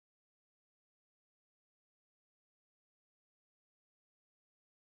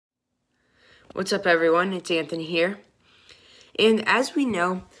What's up, everyone? It's Anthony here. And as we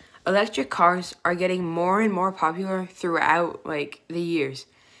know, electric cars are getting more and more popular throughout the years.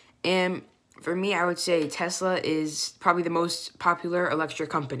 And for me, I would say Tesla is probably the most popular electric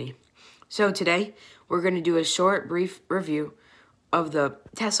company. So today, we're going to do a short, brief review of the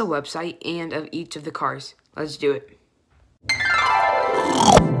Tesla website and of each of the cars. Let's do it.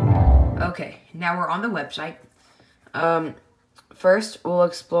 Okay, now we're on the website. First, we'll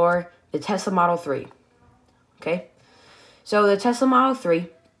explore the Tesla Model 3. Okay, so the Tesla Model 3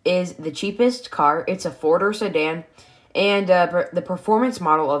 is the cheapest car. It's a four-door sedan, and the performance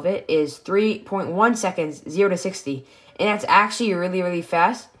model of it is 3.1 seconds, 0 to 60, and that's actually really, really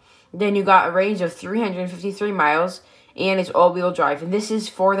fast. Then you got a range of 353 miles, and it's all-wheel drive, and this is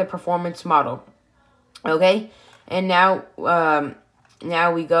for the performance model. Okay, and now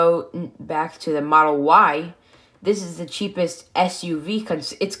we go back to the Model Y. This is the cheapest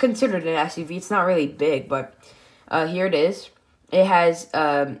SUV. It's considered an SUV. It's not really big, but here it is. It has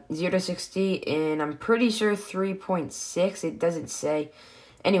 0 to 60, and I'm pretty sure 3.6. It doesn't say.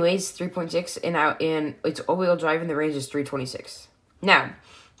 Anyways, 3.6, and it's all-wheel drive, and the range is 326. Now,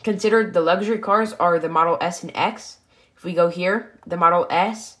 considered the luxury cars are the Model S and X. If we go here, the Model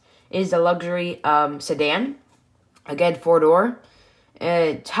S is the luxury sedan. Again, four-door.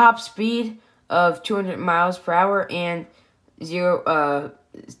 Top speed of 200 miles per hour and 0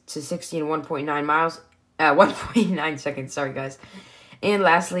 to 60 in 1.9 miles, 1.9 seconds. Sorry, guys. And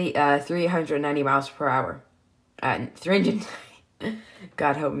lastly, 390 miles per hour. 300.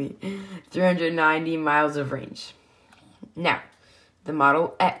 God help me. 390 miles of range. Now, the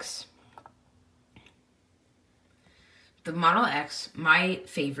Model X. The Model X, my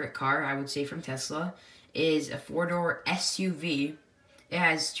favorite car, I would say from Tesla, is a four-door SUV. It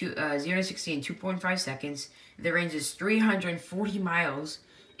has 0 to 60 in 2.5 seconds. The range is 340 miles.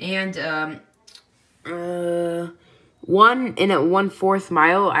 And 1/4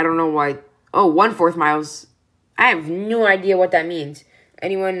 mile. I don't know why. Oh, 1/4 miles. I have no idea what that means.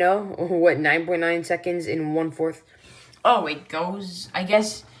 Anyone know what 9.9 seconds in 1/4? Oh, it goes, I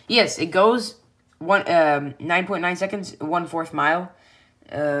guess. Yes, it goes 9.9 seconds, 1/4 mile.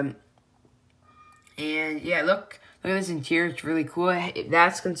 And yeah, look at this interior. It's really cool.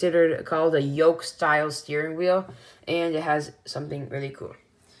 That's called a yoke-style steering wheel, and it has something really cool.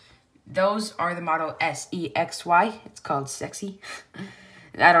 Those are the Model S, E, X, Y. It's called sexy.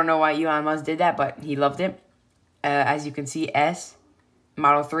 I don't know why Elon Musk did that, but he loved it. As you can see, S,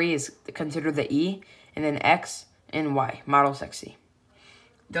 Model 3 is considered the E, and then X and Y, Model Sexy.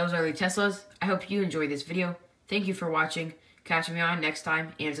 Those are the Teslas. I hope you enjoyed this video. Thank you for watching. Catch me on next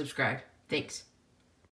time, and subscribe. Thanks.